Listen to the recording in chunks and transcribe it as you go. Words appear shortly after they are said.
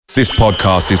This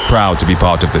podcast is proud to be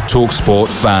part of the TalkSport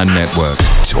Fan Network.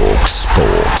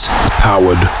 TalkSport.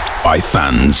 Powered by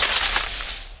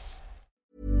fans.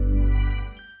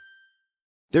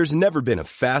 There's never been a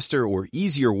faster or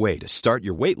easier way to start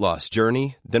your weight loss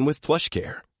journey than with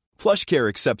PlushCare. PlushCare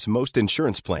accepts most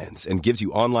insurance plans and gives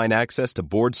you online access to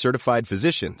board-certified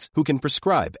physicians who can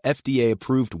prescribe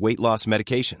FDA-approved weight loss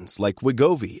medications like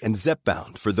Wegovy and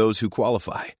Zepbound for those who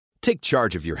qualify. Take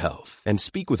charge of your health and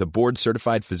speak with a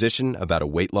board-certified physician about a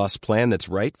weight loss plan that's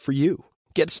right for you.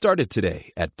 Get started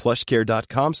today at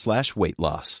plushcare.com/weight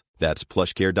loss. That's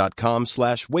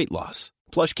plushcare.com/weight loss.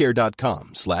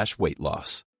 plushcare.com/weight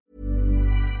loss.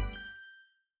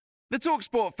 The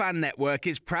TalkSport Fan Network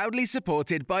is proudly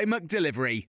supported by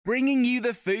McDelivery, bringing you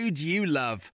the food you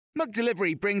love.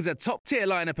 McDelivery brings a top-tier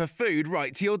lineup of food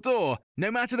right to your door.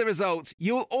 No matter the result,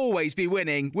 you'll always be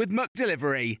winning with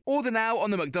McDelivery. Order now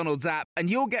on the McDonald's app and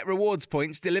you'll get rewards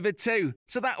points delivered too.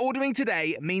 So that ordering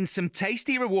today means some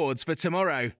tasty rewards for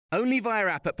tomorrow. Only via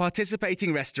app at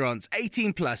participating restaurants.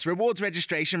 18 plus. Rewards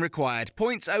registration required.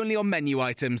 Points only on menu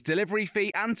items. Delivery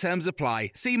fee and terms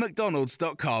apply. See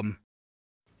mcdonalds.com.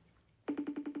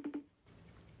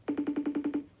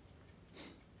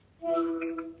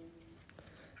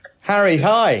 Harry,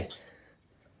 hi.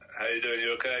 How you doing?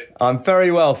 You okay? I'm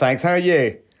very well, thanks. How are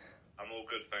you? I'm all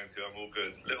good, thank you. I'm all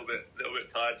good. A little bit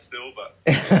tired still, but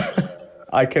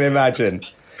I can imagine.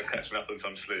 Catching up on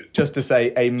some sleep. Just to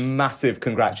say a massive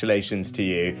congratulations to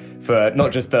you for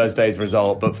not just Thursday's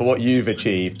result, but for what you've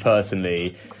achieved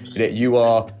personally. You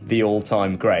are the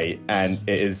all-time great, and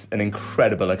it is an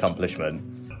incredible accomplishment.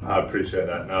 I appreciate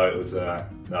that. No, it was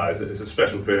it's a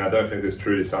special feeling. I don't think it's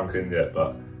truly sunk in yet,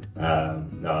 but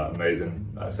no, amazing.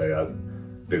 I say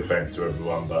big thanks to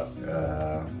everyone, but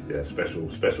yeah,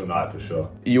 special night for sure.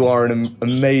 You are an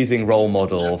amazing role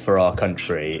model for our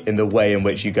country in the way in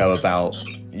which you go about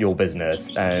your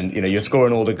business, and you're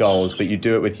scoring all the goals, but you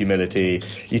do it with humility.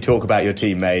 You talk about your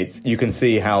teammates. You can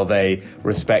see how they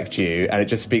respect you, and it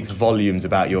just speaks volumes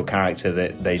about your character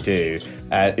that they do.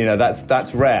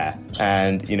 That's rare,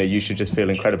 and you should just feel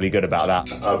incredibly good about that.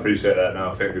 I appreciate that.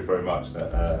 No, thank you very much.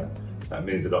 That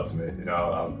means a lot to me.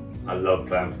 I love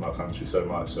playing for my country so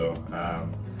much. So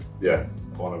yeah,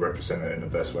 I want to represent it in the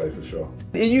best way for sure.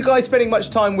 Are you guys spending much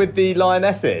time with the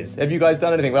Lionesses? Have you guys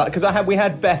done anything? Because we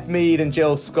had Beth Mead and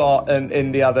Jill Scott, and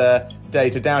in the other day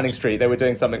to Downing Street, they were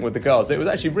doing something with the girls. It was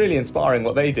actually really inspiring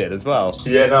what they did as well.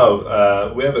 Yeah,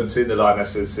 no, we haven't seen the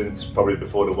Lionesses since probably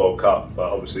before the World Cup,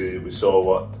 but obviously we saw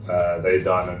what they'd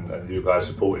done, and you guys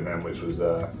supporting them, which was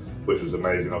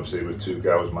amazing. Obviously, with two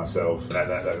girls myself,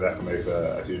 that can make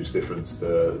a huge difference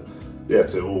to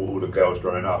all the girls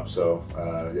growing up. So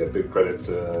big credit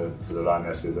to the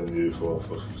Lionesses and you for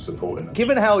supporting them.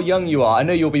 Given how young you are, I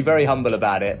know you'll be very humble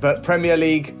about it, but Premier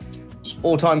League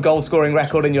all-time goal scoring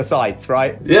record in your sights,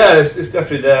 right? Yeah, it's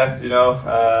definitely there.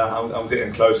 I'm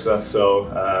getting closer, so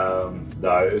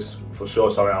it's for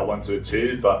sure something I want to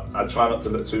achieve, but I try not to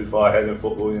look too far ahead in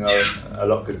football. A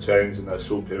lot can change in a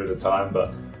short period of time,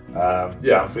 but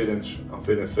I'm feeling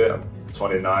fit. I'm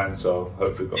 29, so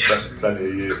hopefully got plenty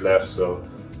of years left. So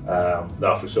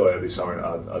for sure it'll be something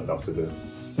I'd love to do.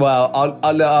 Well,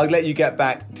 I'll let you get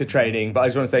back to training, but I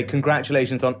just want to say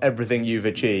congratulations on everything you've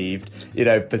achieved.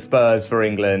 For Spurs, for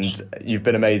England, you've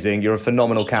been amazing. You're a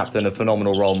phenomenal captain, a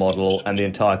phenomenal role model, and the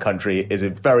entire country is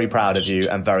very proud of you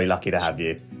and very lucky to have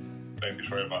you. Thank you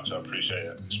very much. I appreciate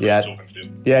it. It's really talking to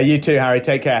you. Yeah, you too, Harry.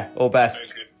 Take care. All best. Thank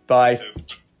you. Bye.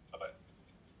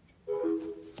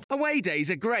 Away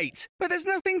days are great, but there's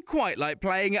nothing quite like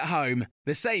playing at home.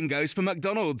 The same goes for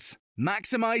McDonald's.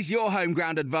 Maximise your home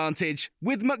ground advantage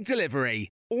with McDelivery.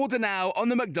 Order now on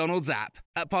the McDonald's app.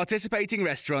 At participating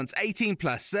restaurants, 18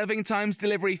 plus, serving times,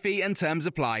 delivery fee and terms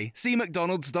apply. See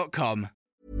mcdonalds.com.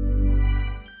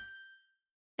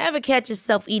 Ever catch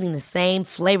yourself eating the same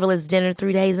flavorless dinner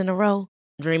 3 days in a row?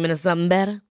 Dreaming of something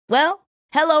better? Well,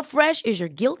 HelloFresh is your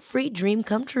guilt-free dream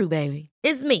come true, baby.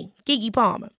 It's me, Keke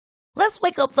Palmer. Let's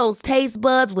wake up those taste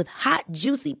buds with hot,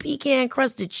 juicy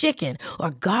pecan-crusted chicken or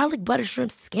garlic butter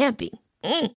shrimp scampi.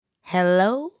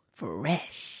 Hello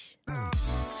Fresh.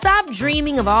 Stop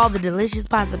dreaming of all the delicious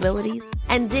possibilities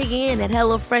and dig in at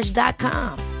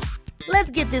HelloFresh.com. Let's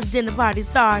get this dinner party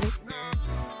started.